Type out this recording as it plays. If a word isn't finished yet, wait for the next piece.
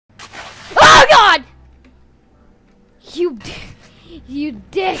God! You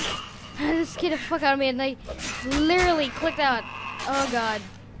dick! This scared the fuck out of me and I literally clicked out. Oh God.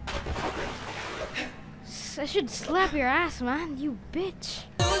 I should slap your ass, man, you bitch.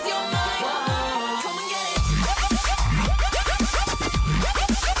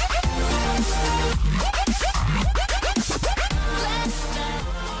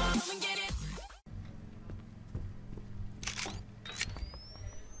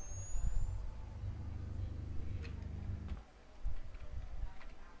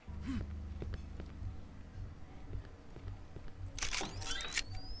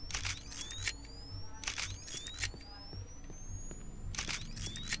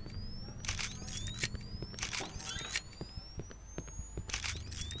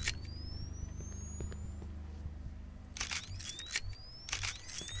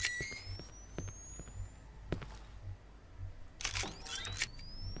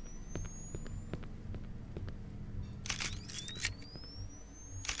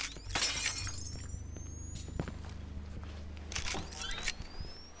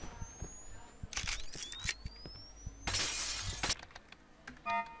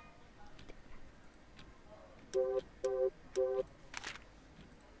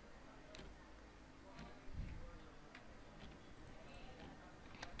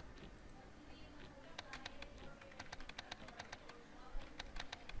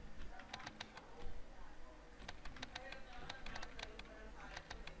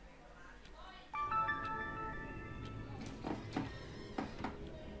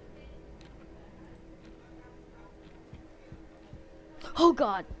 Oh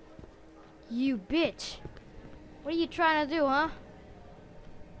God, you bitch. What are you trying to do, huh?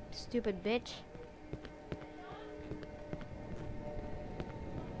 Stupid bitch.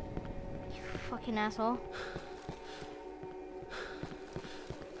 You fucking asshole.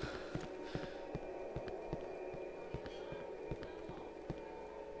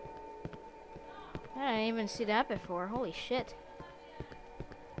 I didn't even see that before. Holy shit.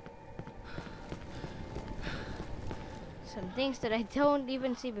 Some things that I don't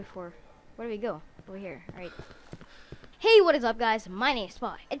even see before. Where do we go? Over here. Alright. Hey, what is up, guys? My name is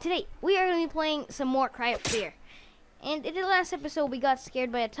Spy, and today we are going to be playing some more Cry of Fear. And in the last episode, we got scared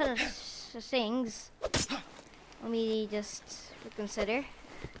by a ton of things. Let me just reconsider.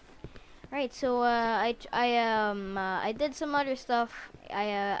 Alright, so I did some other stuff.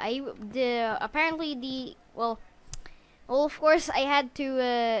 Apparently well, of course I had to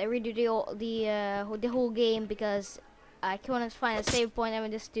redo the whole game because I couldn't find a save point.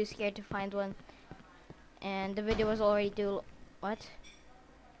 I'm just too scared to find one, and the video was already too The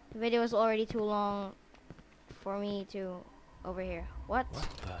video was already too long for me to over here. What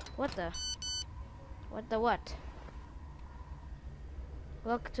the what?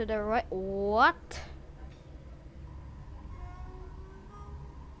 Look to the right. What?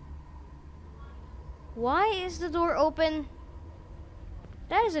 Why is the door open?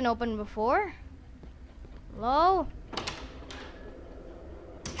 That isn't open before. Hello?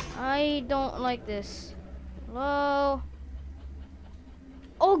 I don't like this. Hello?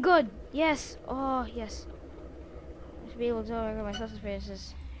 Oh, good. Yes. Oh, yes. I should be able to record my social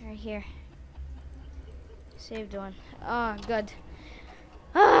experiences right here. Saved one. Oh, good.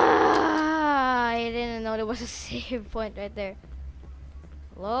 Ah, I didn't know there was a save point right there.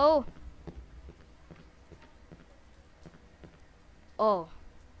 Hello? Oh.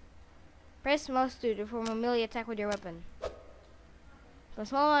 Press mouse to perform a melee attack with your weapon. So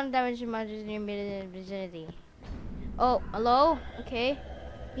small amount of damage in your vicinity. Oh, hello? Okay.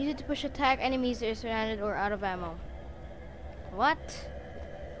 Use it to push attack enemies that are surrounded or out of ammo. What?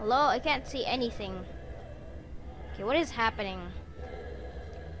 Hello? I can't see anything. Okay, what is happening?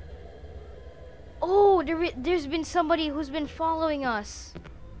 Oh, there's been somebody who's been following us.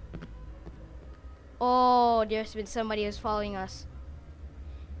 Oh, there's been somebody who's following us.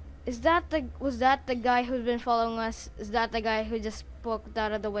 Was that the guy who's been following us? Is that the guy who just poked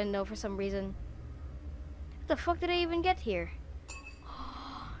out of the window for some reason? What the fuck did I even get here?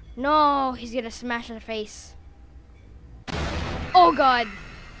 No, he's gonna smash in the face. Oh God.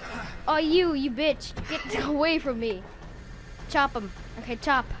 Oh, you bitch. Get away from me. Chop him. Okay,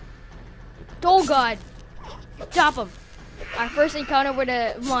 chop. Oh God. Chop him. Our first encounter with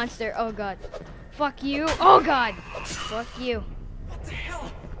a monster. Oh God. Fuck you. Oh God. Fuck you. What the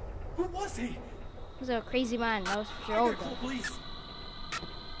hell? Who was he? He was a crazy man. That was for sure. Police.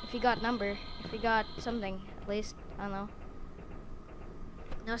 If he got number, if he got something, at least, I don't know.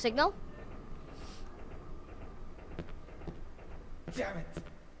 No signal? Damn it.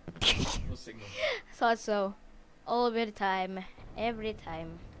 No signal. Thought so. All of the time. Every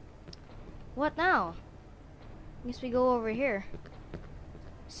time. What now? Guess we go over here.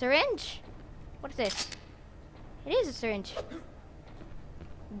 Syringe? What is this? It is a syringe.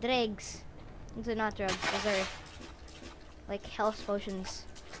 Drugs. These are not drugs. These are like health potions.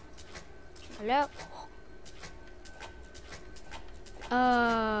 Hello?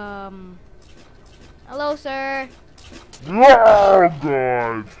 Hello, sir. Oh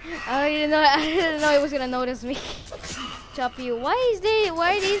God! I didn't know he was gonna notice me. Chop you. Why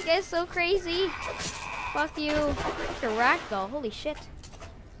are these guys so crazy? Fuck you. Like a ragdoll. Holy shit.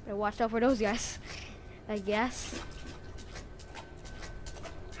 Better watch out for those guys. I guess.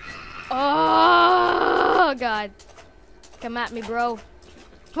 Oh God. Come at me, bro.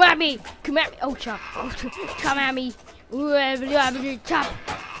 Come at me. Come at me. Oh, chop. Come at me. Chop.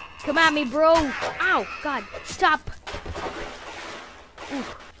 Come at me, bro. Ow. God. Chop. Ooh.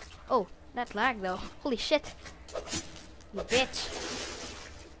 Oh, that lag though. Holy shit. You bitch.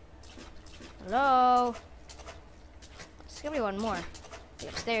 Hello. There's gonna be one more. Be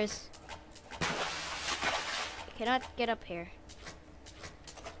upstairs. I cannot get up here.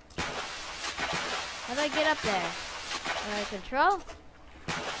 How do I get up there? Control?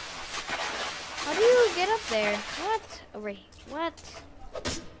 How do you get up there? What? Oh, wait. What?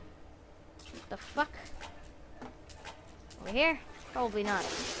 The fuck? Over here? Probably not.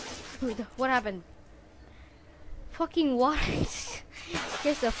 What happened? Fucking water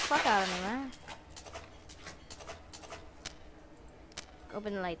scares the fuck out of me, man.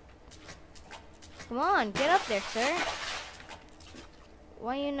 Open the light. Come on, get up there, sir.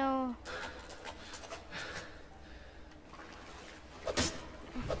 Why you know?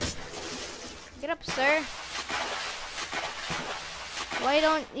 Get up, sir. Why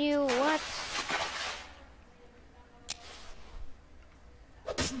don't you what?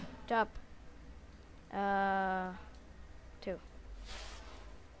 Drop. 2.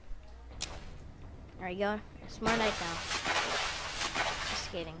 There you go. It's more night now.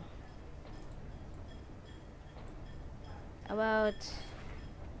 Just kidding. About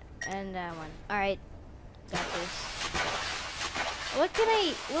and that one. Alright. Got this. What can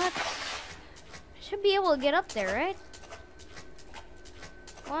I what? Should be able to get up there, right?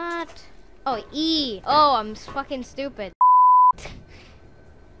 What? Oh, E. Oh, I'm fucking stupid.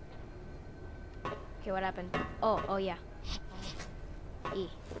 Okay, what happened? Oh yeah. E.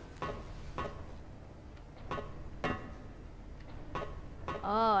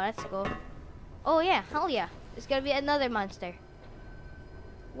 Oh, that's cool. Oh yeah, hell yeah. There's gonna be another monster.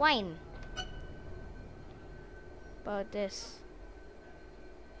 Wine. About this.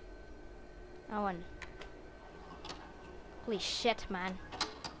 That one. Holy shit, man.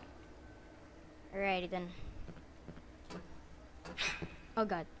 Alrighty then. Oh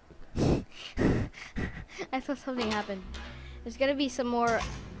god. I thought something happened. There's gonna be some more.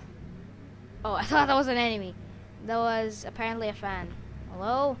 Oh, I thought that was an enemy. That was apparently a fan.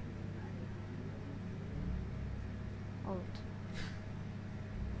 Hello? Hold.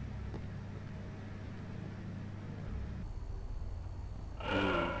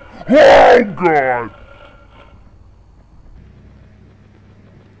 Oh God!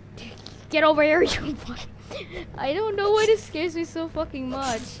 Get over here, you fuck. I don't know why this scares me so fucking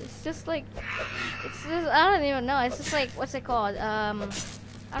much. It's just like, it's just, I don't even know. It's just like, what's it called? I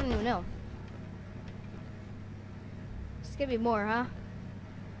don't even know. There's gonna be more, huh?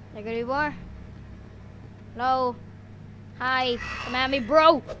 There gonna be more? Hello? Hi? Come at me,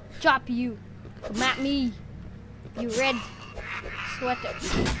 bro! Chop you! Come at me! You red sweater.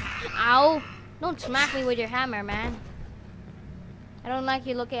 Ow! Don't smack me with your hammer, man. I don't like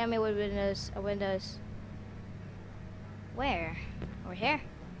you looking at me with windows. Where? Over here?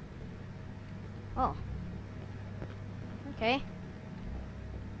 Oh. Okay.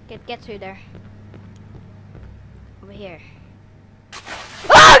 Get through there. Over here.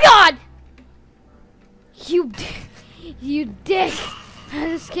 Oh God! You dick!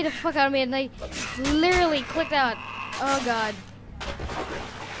 This scared the fuck out of me and I literally clicked out. Oh God.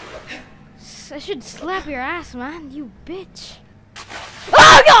 I should slap your ass, man. You bitch.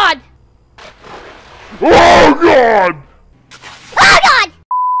 Oh God! Oh God! Oh God!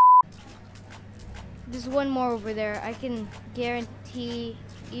 There's one more over there. I can guarantee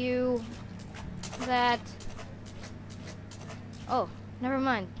you that. Oh, never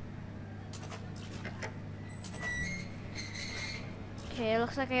mind. Okay, it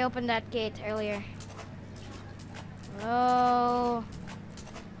looks like I opened that gate earlier. Oh.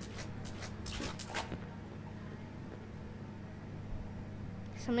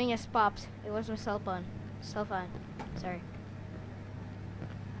 Something just popped. It was my cell phone. Sorry.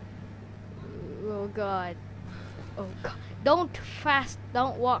 Oh God. Oh God. Don't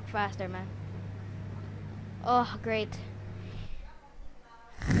walk faster, man. Oh, great.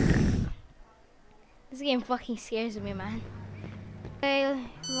 This game fucking scares me, man. Okay,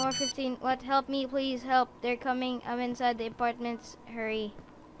 more 15. What? Help me, please. Help. They're coming. I'm inside the apartments. Hurry.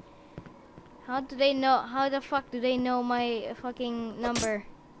 How do they know? How the fuck do they know my fucking number?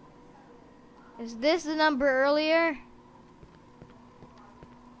 Is this the number earlier?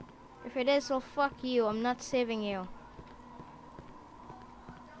 If it is, well, fuck you. I'm not saving you.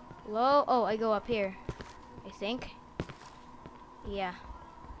 Hello? Oh, I go up here. I think. Yeah.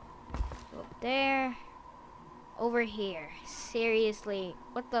 Go up there. Over here. Seriously.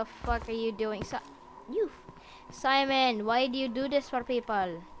 What the fuck are you doing? Simon, why do you do this for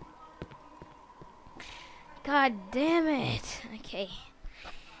people? God damn it. Okay.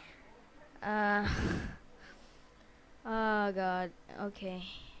 Oh god. Okay.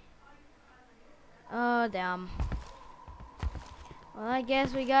 Oh damn. Well, I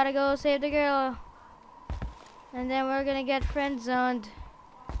guess we gotta go save the girl. And then we're gonna get friend zoned.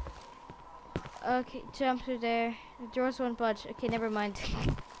 Okay, jump through there. The door's one punch. Okay, never mind.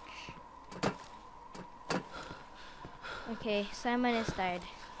 Okay, Simon is tired.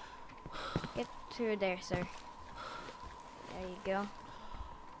 Get through there, sir. There you go.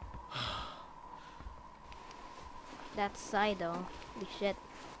 That side though. Holy shit.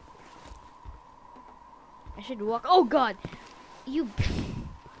 I should walk. Oh god! You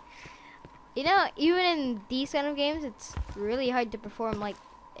know, even in these kind of games, it's really hard to perform like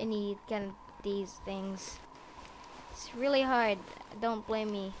any kind of these things. It's really hard. Don't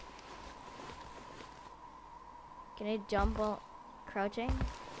blame me. Can I jump while crouching?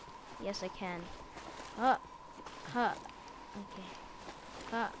 Yes, I can. Okay.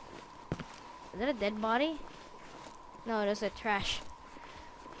 Is that a dead body? No, that's a trash.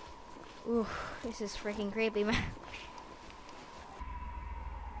 Ooh, this is freaking creepy, man.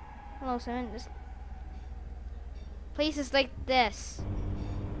 Hello, Simon. This places like this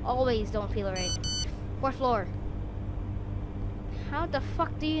always don't feel right. 4th floor. How the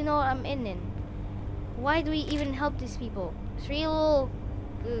fuck do you know I'm in? Why do we even help these people? 3 little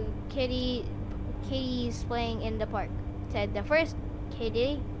kitties playing in the park. Said the first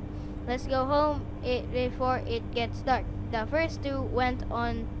kitty, let's go home before it gets dark. The first 2 went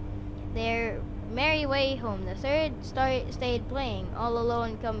on their merry way home. The 3rd stayed playing. All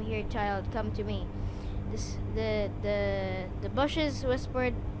alone, come here, child, come to me. The bushes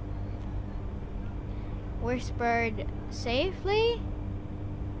whispered safely.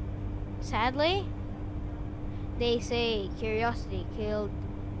 Sadly, they say curiosity killed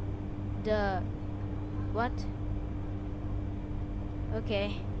the what?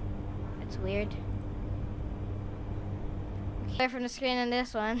 Okay, that's weird. Okay, from the screen on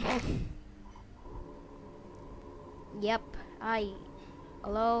this one. Yep.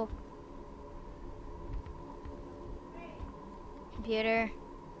 Hello. Computer.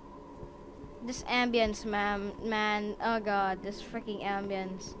 This ambience, man. Oh god, this freaking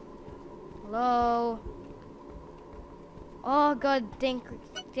ambience. Hello. Oh god, thank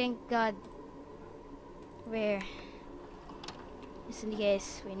god. Where? Just in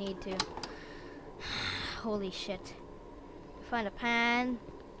case we need to. Holy shit. Find a pan.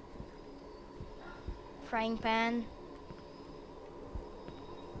 Frying pan.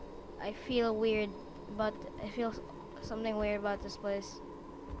 I feel weird, but I feel something weird about this place.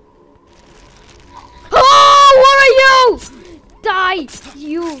 Oh, what are you? Die,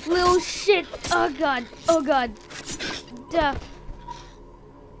 you little shit! Oh god, oh god. Duh.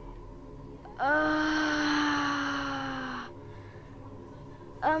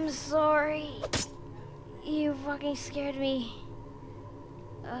 I'm sorry. You fucking scared me.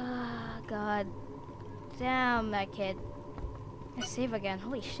 God. Damn, that kid. Let's save again.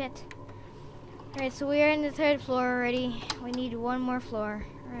 Holy shit. Alright, so we are in the 3rd floor already. We need 1 more floor.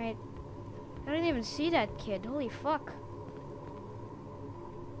 Alright. I didn't even see that kid. Holy fuck.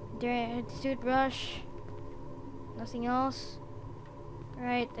 Toothbrush. Nothing else.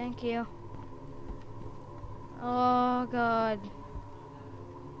 Alright, thank you. Oh god.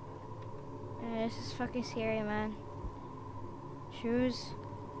 This is fucking scary, man. Shoes.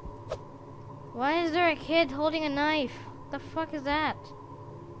 Why is there a kid holding a knife? What the fuck is that?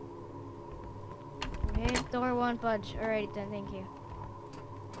 Okay, door won't budge. Alright then, thank you.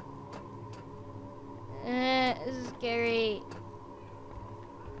 This is scary.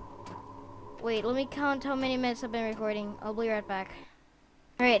 Wait, let me count how many minutes I've been recording. I'll be right back.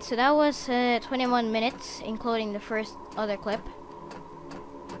 Alright, so that was 21 minutes, including the first other clip.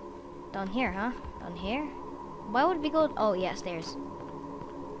 Down here, huh? Down here? Why would we go? Oh, yeah, stairs.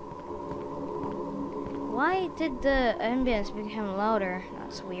 Why did the ambience become louder?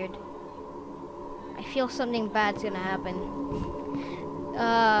 That's weird. I feel something bad's gonna happen.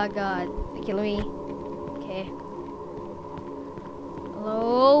 Oh god. Kill me. Okay.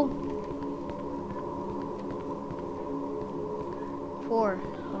 Hello? 4.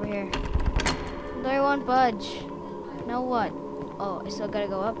 Over here. There won't budge. Now what? Oh, I still gotta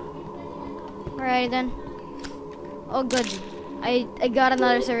go up. Alright then. Oh good. I got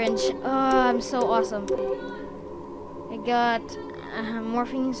another syringe. Oh, I'm so awesome. I got a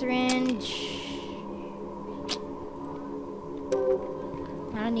morphine syringe.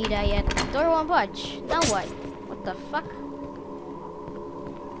 I don't need that yet. Door won't budge. Now what? What the fuck?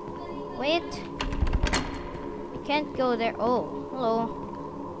 Wait. I can't go there. Oh, hello.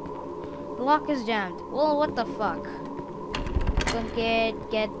 The lock is jammed. Well, what the fuck? Don't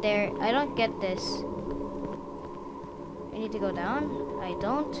get there. I don't get this. I need to go down? I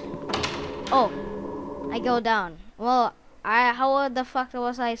don't. Oh, I go down. Well, how the fuck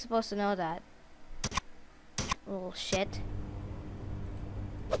was I supposed to know that? Little shit.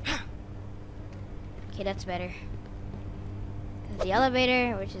 Okay, that's better. The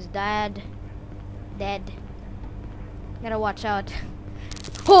elevator, which is dead. Gotta watch out.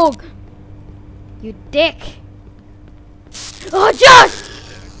 Oh, you dick! Oh, just!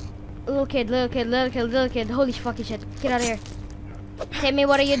 Little kid. Holy fucking shit! Get out of here. Tammy,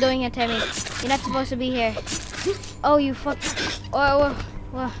 what are you doing here, Tammy? You're not supposed to be here. Oh, you fuck! Whoa.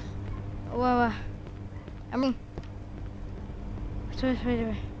 I mean.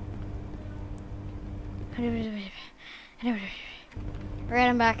 Right,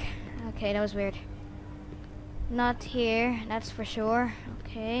 I'm back. Okay, that was weird. Not here, that's for sure.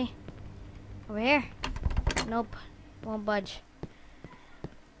 Okay. Over here? Nope. Won't budge.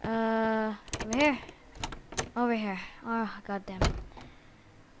 Over here? Over here. Oh, goddamn.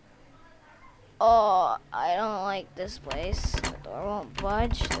 Oh, I don't like this place. The door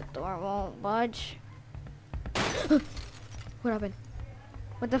won't budge. What happened?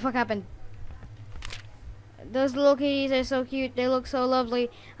 What the fuck happened? Those little kitties are so cute. They look so lovely.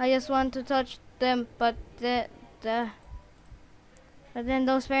 I just want to touch them, but then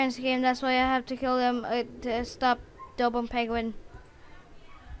those parents came. That's why I have to kill them to stop Double Penguin.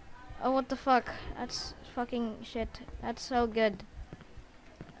 Oh, what the fuck? That's fucking shit. That's so good.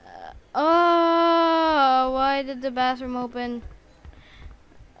 Oh, why did the bathroom open?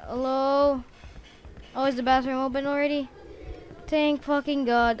 Hello? Oh, is the bathroom open already? Thank fucking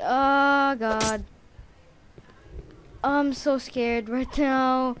God. Oh, God. I'm so scared right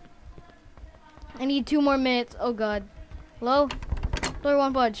now. I need 2 more minutes. Oh, God. Hello? Door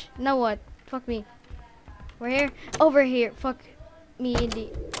won't budge. Now what? Fuck me. We're here? Over here. Fuck me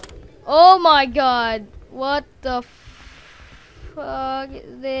indeed. Oh, my God. What the fuck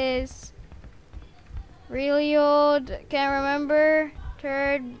is this? Really old? Can't remember.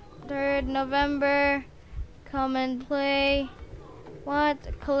 3rd November. Come and play.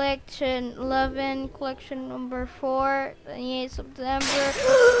 What? Collection 11. Collection number 4. 28 September.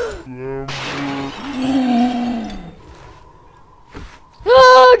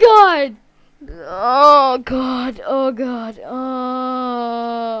 Oh God! Oh God! Oh God!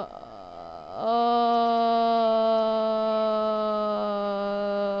 Oh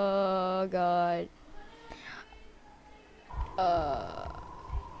God!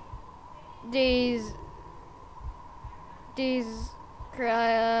 Jesus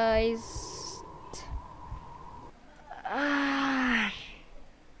Christ! I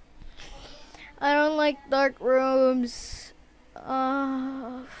don't like dark rooms.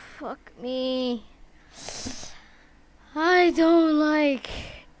 Oh, fuck me. I don't like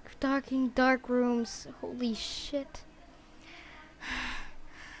dark rooms. Holy shit.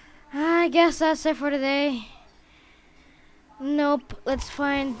 I guess that's it for today. Nope. Let's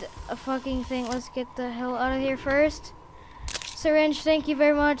find a fucking thing. Let's get the hell out of here first. Syringe, thank you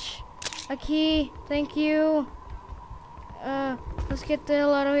very much. A key, thank you. Let's get the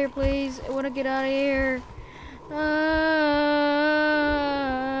hell out of here, please. I want to get out of here.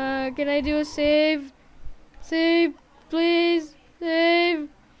 Can I do a save? Save, please. Save.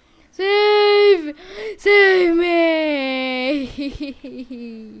 Save. Save me.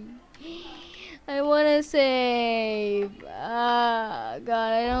 I want to save. God,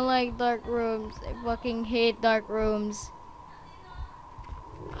 I don't like dark rooms. I fucking hate dark rooms.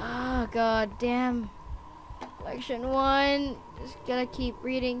 Oh, God damn. Collection 1, just gotta keep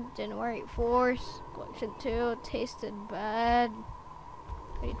reading. January 4th. Collection 2, tasted bad.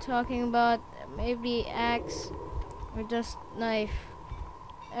 What are you talking about? Maybe axe or just knife.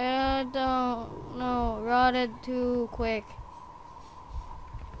 I don't know. Rotted too quick.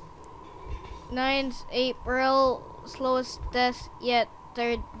 9th April, slowest death yet.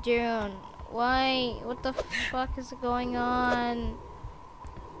 3rd June. Why? What the fuck is going on?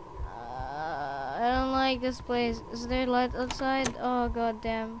 I don't like this place. Is there light outside? Oh god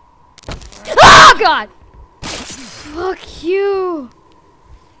damn. Oh god! Fuck you!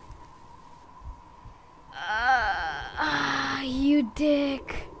 You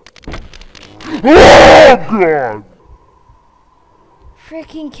dick. Oh god!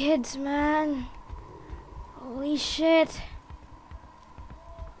 Freaking kids, man. Holy shit.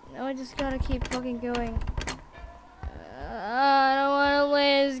 No, I just gotta keep fucking going. I don't wanna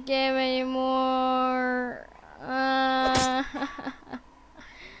play this game anymore. I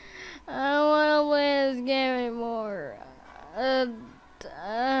don't wanna play this game anymore.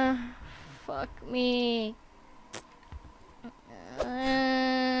 Fuck me. I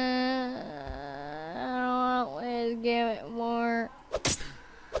don't wanna play this game anymore.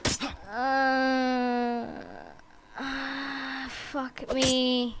 Fuck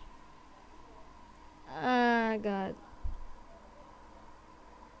me. God.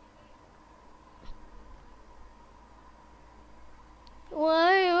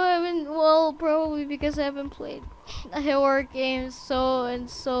 Why haven't? Well, probably because I haven't played a horror game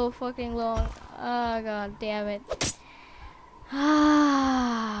so fucking long. Ah, god damn it.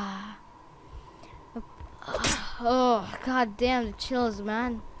 Ah. Oh, god damn the chills,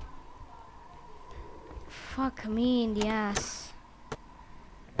 man. Fuck me in the ass.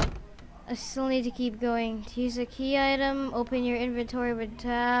 I still need to keep going. To use a key item, open your inventory with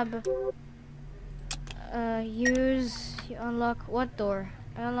tab. You unlock what door?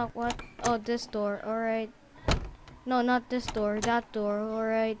 I unlock what? Oh, this door. Alright. No, not this door. That door.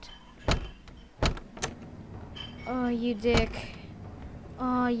 Alright. Oh, you dick.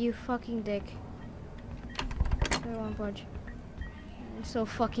 Oh, you fucking dick. There, one punch. I'm so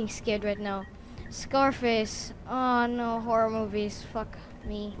fucking scared right now. Scarface. Oh no, horror movies. Fuck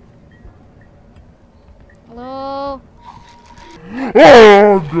me. Hello?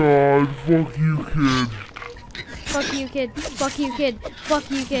 Oh god, fuck you, kid. Fuck you, kid. Fuck you, kid.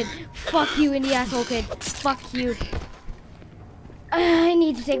 Fuck you, kid. Fuck you in the asshole, kid. Fuck you. I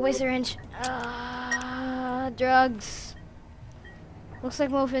need to take my syringe. Drugs. Looks like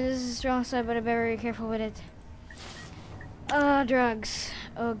morphine is the strong side, but I better be careful with it. Drugs.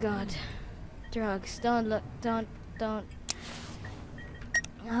 Oh god. Drugs. Don't look. Don't.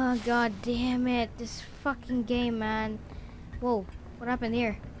 Oh god damn it. This fucking game, man. Whoa. What happened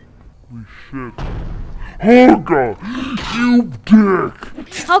here? Holy shit. Oh god, you dick!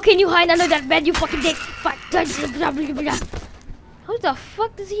 How can you hide under that bed, you fucking dick? Fuck. How the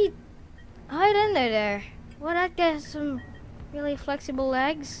fuck does he hide under there? Well, that guy has some really flexible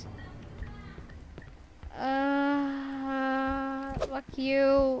legs. Fuck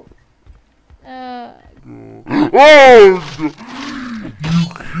you. Oh, you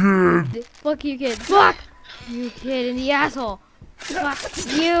kid! Fuck you, kid. Fuck you, kid, in the asshole. Fuck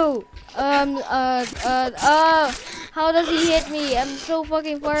you. How does he hit me? I'm so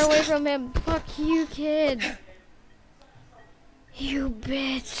fucking far away from him. Fuck you, kid. You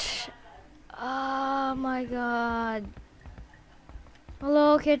bitch. Oh my god.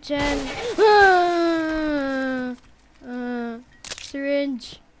 Hello, kitchen.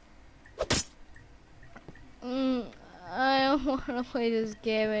 Syringe. I don't want to play this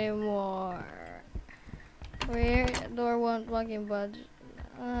game anymore. Where? The door won't fucking budge.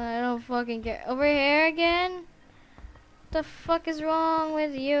 I don't fucking care. Over here again? What the fuck is wrong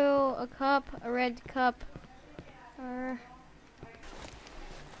with you? A cup? A red cup?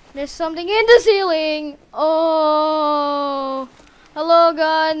 There's something in the ceiling! Oh! Hello,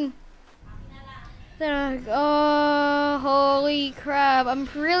 gun! Oh, holy crap. I'm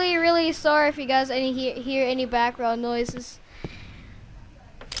really sorry if you guys hear any background noises.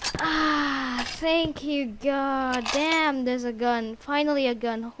 Thank you, God. Damn, there's a gun. Finally a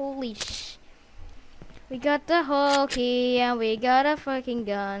gun. Holy sh. We got the whole key and we got a fucking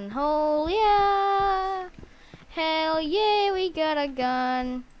gun. Oh yeah. Hell yeah, we got a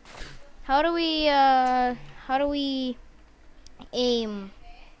gun. How do we aim?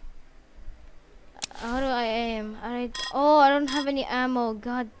 How do I aim? Oh, I don't have any ammo.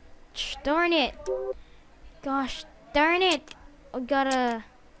 God darn it. Gosh darn it. I gotta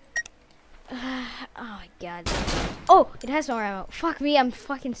oh my god. Oh, it has no ammo. Fuck me, I'm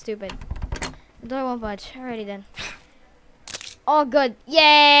fucking stupid. The door won't budge. Alrighty then. Oh, good.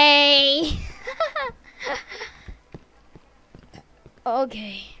 Yay!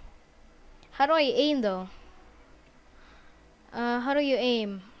 Okay. How do I aim though? How do you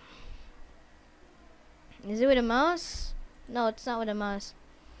aim? Is it with a mouse? No, it's not with a mouse.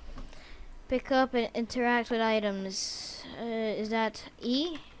 Pick up and interact with items. Is that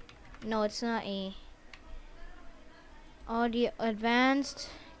E? No, it's not E. Audio advanced.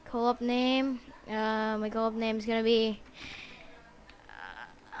 Co-op name. My co-op name is gonna be.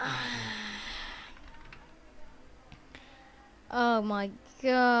 Oh my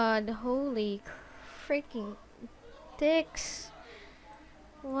god! Holy freaking dicks!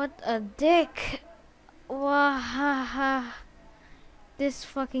 What a dick! Wahaha! This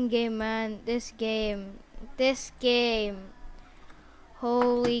fucking game, man. This game.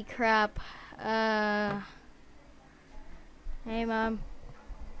 Holy crap. Hey, mom.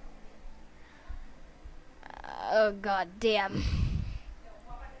 Oh, god damn.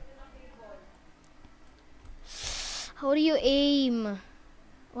 How do you aim?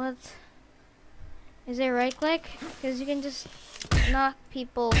 What? Is it right click? Because you can just knock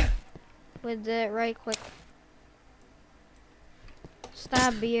people with the right click.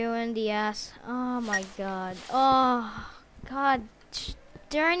 Stab you in the ass. Oh my god. Oh, god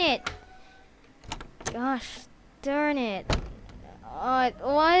darn it. Gosh darn it.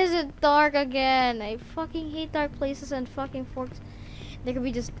 Why is it dark again? I fucking hate dark places and fucking forks. They could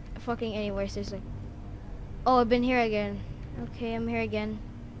be just fucking anywhere, seriously. Oh, I've been here again. Okay, I'm here again.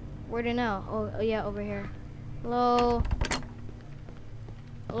 Where to now? Oh yeah, over here. Hello?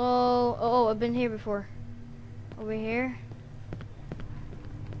 Hello? Oh, I've been here before. Over here?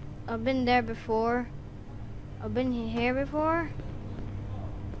 I've been there before. I've been here before?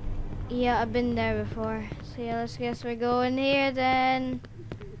 Yeah, I've been there before. So yeah, let's guess we're going here then.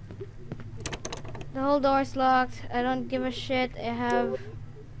 The whole door's locked. I don't give a shit. I have...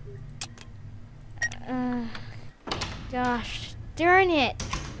 gosh darn it.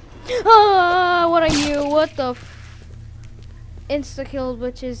 Ah, what are you? What the insta kill,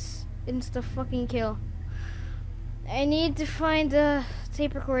 bitches. Insta fucking kill. I need to find the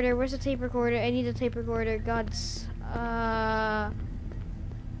tape recorder. Where's the tape recorder? I need a tape recorder. Gods.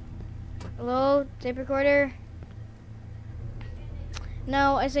 Hello? Tape recorder?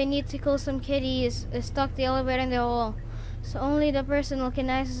 Now, as I need to kill some kitties, I stuck the elevator in the wall. So only the person who can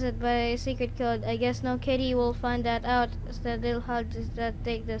access it by a secret code. I guess no kitty will find that out, so they'll have to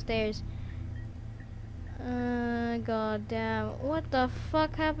take the stairs. God damn. What the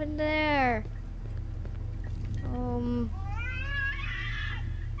fuck happened there?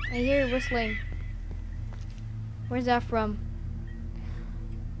 I hear whistling. Where's that from?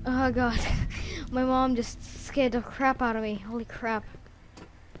 Oh god. My mom just scared the crap out of me. Holy crap.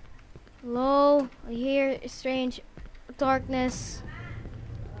 Hello? I hear strange darkness.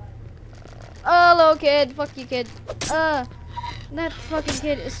 Hello, kid. Fuck you, kid. That fucking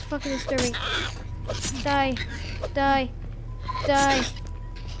kid is fucking disturbing. Die. Die. Die.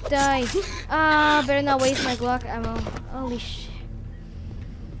 Die. Better not waste my Glock ammo. Holy shit.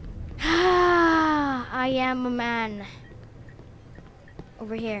 I am a man.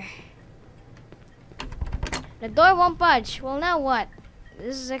 Over here. The door won't budge. Well, now what?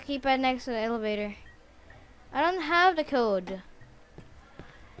 This is a keypad next to the elevator. I don't have the code.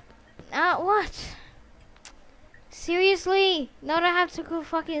 What? Seriously? Now I have to go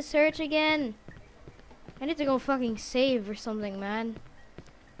fucking search again. I need to go fucking save or something, man.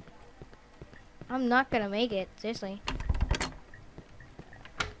 I'm not gonna make it, seriously.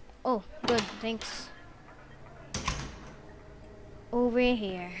 Oh, good, thanks. Over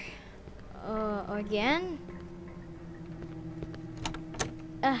here. Again?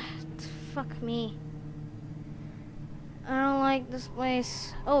 Fuck me. I don't like this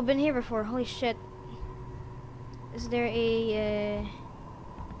place. Oh, I've been here before. Holy shit. Is there a,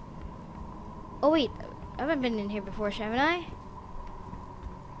 Oh, wait. I haven't been in here before, haven't I?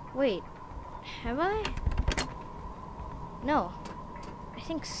 Wait. Have I? No. I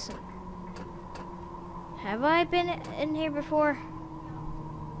think so. Have I been in here before?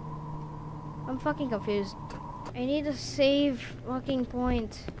 I'm fucking confused. I need a save fucking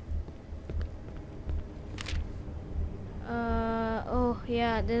point. Oh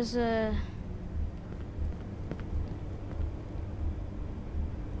yeah, there's a...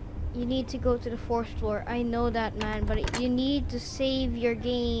 You need to go to the 4th floor. I know that, man, but you need to save your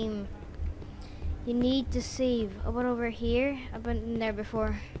game. You need to save. How about over here? I've been in there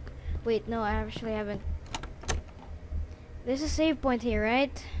before. Wait, no, I actually haven't. There's a save point here,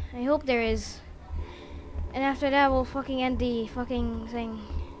 right? I hope there is. And after that, we'll fucking end the fucking thing.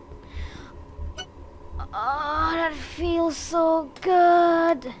 Oh, that feels so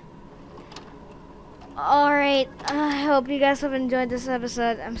good. Alright, I hope you guys have enjoyed this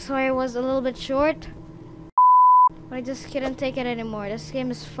episode. I'm sorry it was a little bit short, but I just couldn't take it anymore. This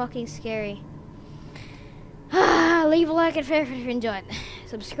game is fucking scary. Leave a like and favorite if you enjoyed.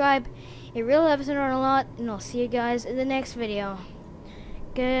 Subscribe. It really helps me out a lot, and I'll see you guys in the next video.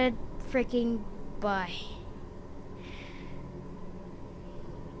 Goodbye. freaking buy.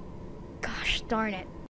 Gosh darn it.